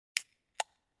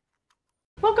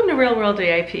Welcome to Real World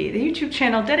AIP, the YouTube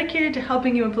channel dedicated to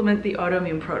helping you implement the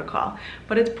Autoimmune Protocol.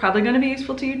 But it's probably going to be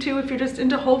useful to you too if you're just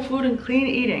into whole food and clean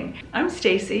eating. I'm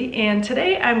Stacey, and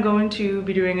today I'm going to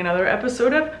be doing another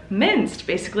episode of Minced.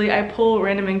 Basically, I pull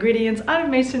random ingredients out of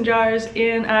mason jars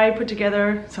and I put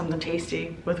together something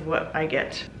tasty with what I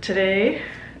get. Today,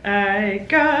 I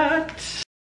got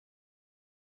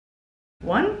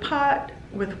 1 pot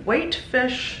with white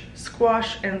fish,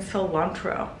 squash, and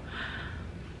cilantro.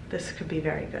 This could be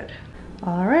very good.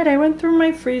 All right, I went through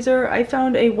my freezer. I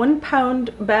found a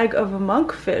 1-pound bag of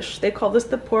monkfish. They call this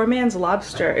the poor man's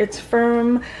lobster. It's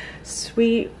firm,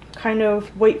 sweet, kind of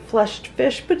white-fleshed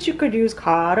fish, but you could use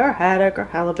cod or haddock or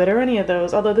halibut or any of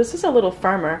those, although this is a little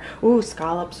firmer. Ooh,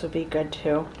 scallops would be good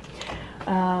too.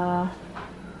 I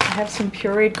have some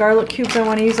pureed garlic cubes I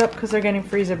want to use up because they're getting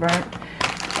freezer burnt.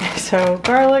 So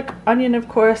garlic, onion, of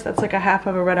course, that's like a half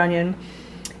of a red onion.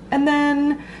 And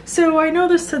then, so I know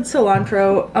this said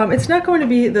cilantro. It's not going to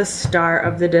be the star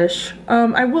of the dish.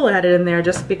 I will add it in there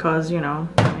just because, you know,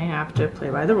 I have to play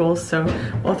by the rules. So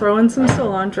we'll throw in some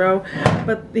cilantro.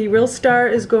 But the real star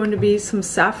is going to be some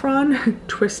saffron.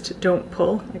 Twist, don't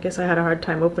pull. I guess I had a hard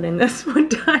time opening this one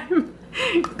time.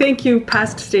 Thank you,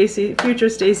 past Stacey, future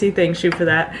Stacey, thanks you for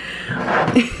that.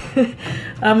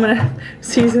 I'm gonna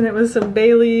season it with some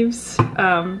bay leaves,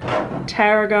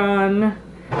 tarragon,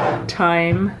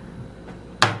 thyme,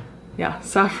 yeah,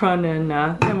 saffron,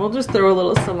 and we'll just throw a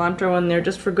little cilantro in there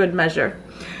just for good measure.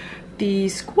 The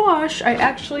squash, I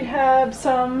actually have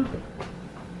some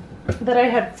that I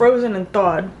had frozen and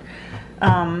thawed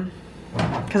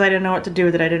because I didn't know what to do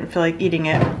with it. I didn't feel like eating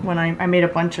it when I made a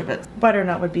bunch of it.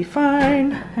 Butternut would be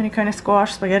fine. Any kind of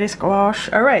squash, spaghetti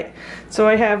squash. All right, so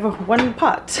I have 1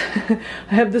 pot.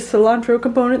 I have the cilantro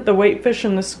component, the white fish,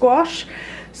 and the squash.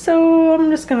 So I'm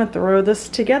just gonna throw this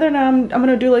together. Now I'm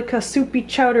gonna do like a soupy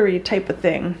chowdery type of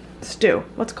thing. Stew.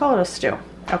 Let's call it a stew.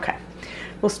 Okay.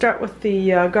 We'll start with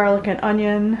the garlic and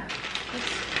onion.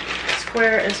 This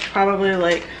square is probably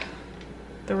like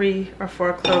 3 or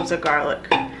 4 cloves of garlic.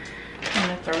 I'm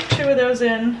gonna throw 2 of those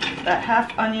in, that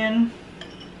half onion,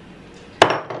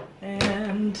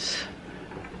 and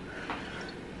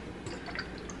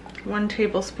 1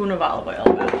 tablespoon of olive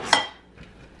oil.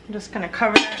 I'm just gonna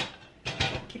cover that.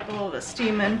 Keep a little bit of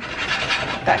steam in,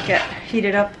 let that get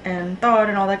heated up and thawed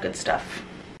and all that good stuff.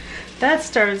 That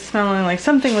started smelling like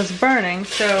something was burning,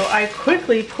 so I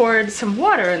quickly poured some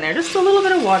water in there, just a little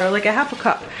bit of water, like a half a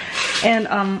cup. And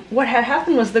what had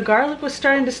happened was the garlic was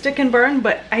starting to stick and burn,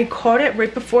 but I caught it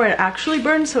right before it actually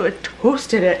burned, so it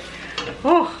toasted it.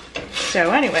 Oh,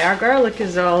 so anyway, our garlic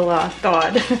is all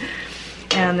thawed.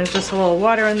 And there's just a little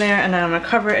water in there, and then I'm gonna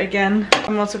cover it again.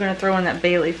 I'm also gonna throw in that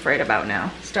bay leaf right about now.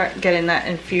 Start getting that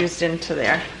infused into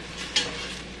there.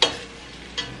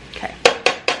 Okay.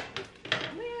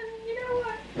 Man, you know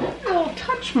what? A little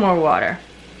touch more water.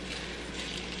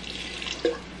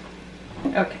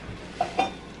 Okay.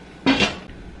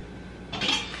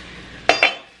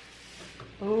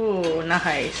 Ooh,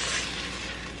 nice.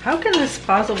 How can this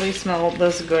possibly smell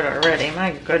this good already?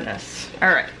 My goodness. All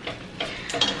right.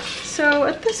 So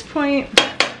at this point,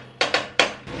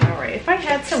 all right, if I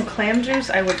had some clam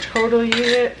juice, I would totally use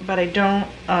it, but I don't.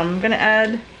 I'm gonna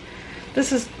add,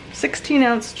 this is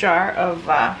 16-ounce jar of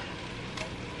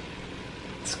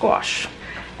squash.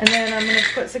 And then I'm gonna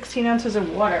put 16 ounces of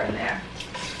water in there.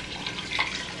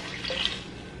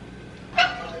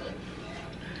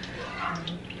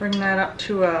 Bring that up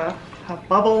to a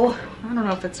bubble. I don't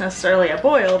know if it's necessarily a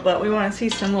boil, but we wanna see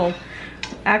some little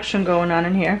action going on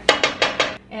in here.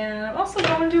 And I'm also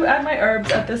going to add my herbs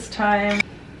at this time.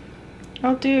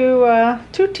 I'll do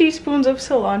 2 teaspoons of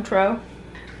cilantro,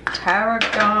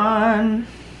 tarragon,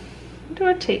 do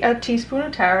a teaspoon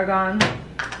of tarragon.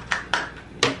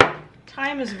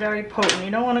 Thyme is very potent.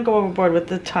 You don't want to go overboard with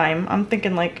the thyme. I'm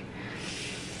thinking like,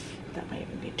 that might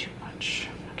even be too much.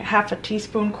 Like a half a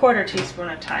teaspoon, quarter teaspoon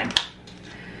of thyme.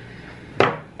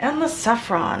 And the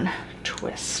saffron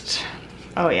twist.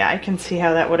 Oh yeah, I can see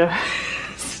how that would have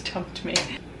stumped me.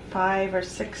 5 or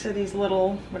 6 of these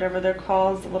little, whatever they're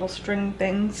called, the little string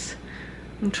things.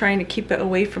 I'm trying to keep it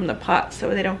away from the pot so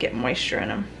they don't get moisture in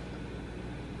them.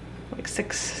 Like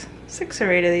 6 or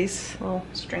 8 of these little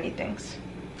stringy things.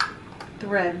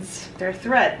 Threads. They're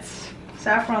threads.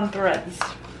 Saffron threads.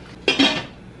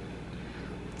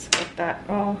 Let's get that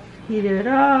all heated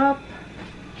up.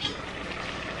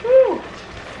 Woo!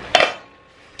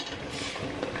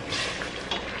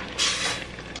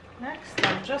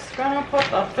 Just gonna put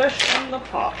the fish in the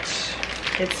pot.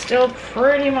 It's still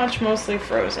pretty much mostly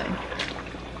frozen.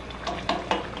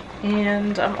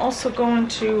 And I'm also going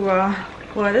to,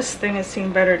 well, this thing has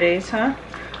seen better days, huh?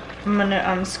 I'm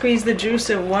gonna squeeze the juice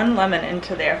of 1 lemon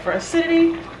into there for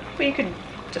acidity, but you could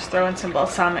just throw in some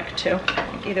balsamic too.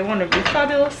 Either one would be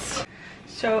fabulous.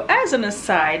 So as an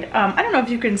aside, I don't know if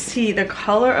you can see the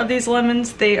color of these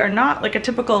lemons. They are not like a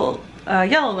typical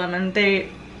yellow lemon. They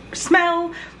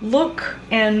smell, look,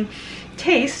 and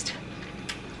taste.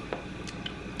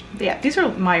 Yeah, these are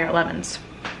Meyer lemons.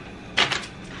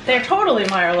 They're totally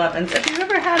Meyer lemons. If you've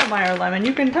ever had a Meyer lemon,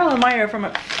 you can tell a Meyer from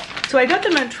it. So I got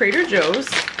them at Trader Joe's.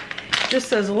 Just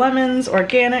says lemons,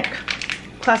 organic,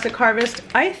 classic harvest.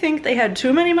 I think they had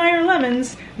too many Meyer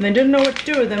lemons and they didn't know what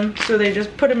to do with them, so they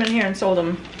just put them in here and sold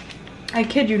them. I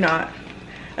kid you not.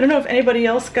 I don't know if anybody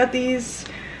else got these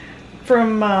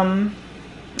from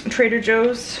Trader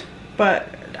Joe's, but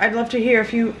I'd love to hear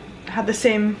if you had the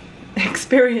same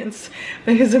experience,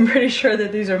 because I'm pretty sure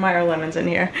that these are Meyer lemons in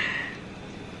here.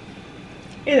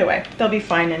 Either way, they'll be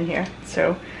fine in here.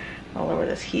 So I'll lower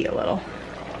this heat a little.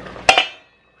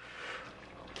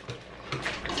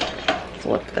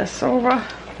 Flip this over.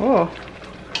 Oh,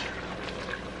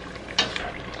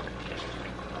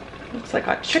 looks like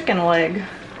a chicken leg.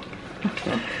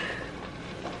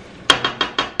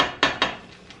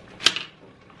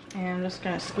 And I'm just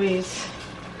gonna squeeze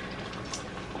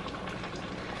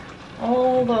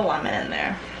all the lemon in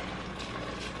there.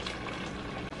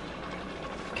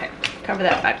 Okay, cover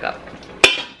that back up.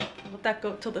 Let that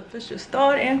go till the fish is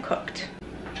thawed and cooked.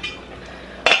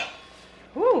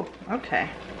 Ooh, okay.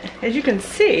 As you can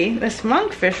see, this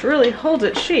monkfish really holds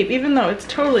its shape, even though it's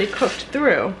totally cooked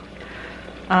through.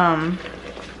 I'm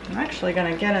actually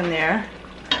gonna get in there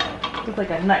with like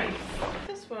a knife. If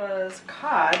this was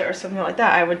cod or something like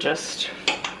that, I would just,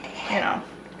 you know,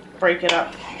 break it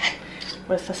up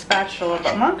with a spatula.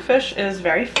 But monkfish is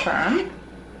very firm.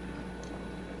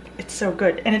 It's so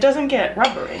good, and it doesn't get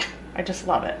rubbery. I just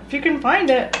love it. If you can find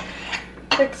it,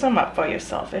 pick some up for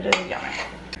yourself. It is yummy.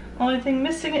 Only thing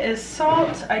missing is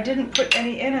salt. I didn't put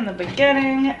any in the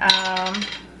beginning.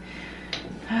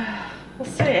 We'll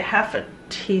say a half a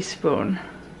teaspoon.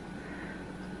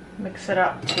 Mix it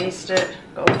up, taste it,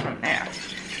 go from there.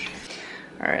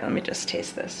 All right, let me just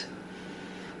taste this.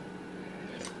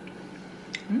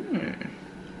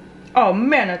 Oh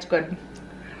man, that's good.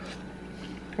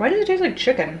 Why does it taste like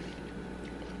chicken?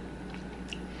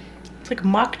 It's like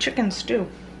mock chicken stew.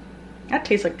 That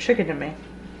tastes like chicken to me.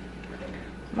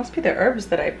 Must be the herbs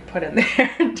that I put in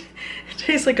there. It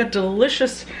tastes like a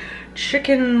delicious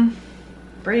chicken,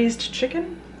 braised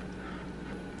chicken.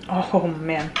 Oh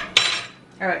man.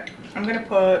 All right, I'm gonna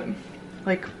put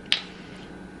like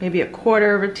maybe a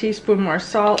quarter of a teaspoon more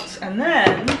salt, and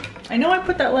then I know I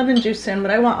put that lemon juice in, but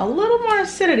I want a little more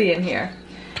acidity in here.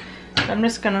 So I'm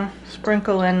just gonna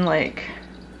sprinkle in like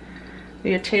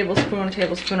maybe a tablespoon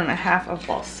and a half of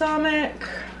balsamic.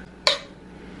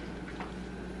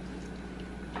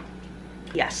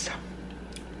 Yes.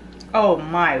 Oh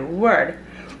my word.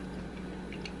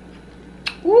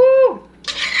 Woo!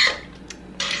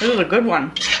 This is a good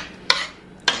one.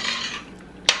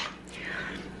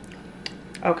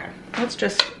 Okay, let's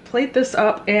just plate this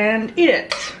up and eat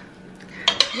it.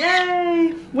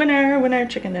 Yay! Winner, winner,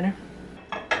 chicken dinner.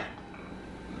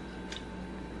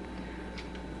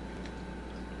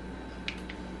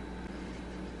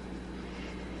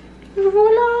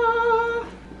 Voila!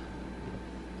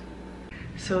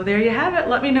 So there you have it.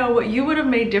 Let me know what you would have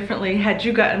made differently had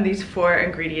you gotten these 4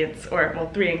 ingredients, or well,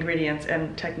 3 ingredients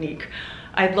and technique.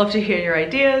 I'd love to hear your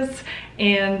ideas,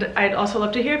 and I'd also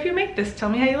love to hear if you make this. Tell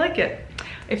me how you like it.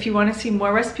 If you want to see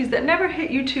more recipes that never hit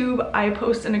YouTube, I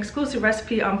post an exclusive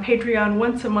recipe on Patreon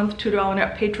once a month. $2 and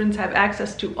up patrons have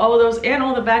access to all of those and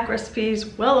all the back recipes,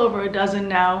 well over a dozen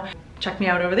now. Check me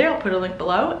out over there. I'll put a link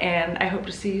below, and I hope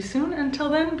to see you soon. Until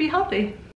then, be healthy.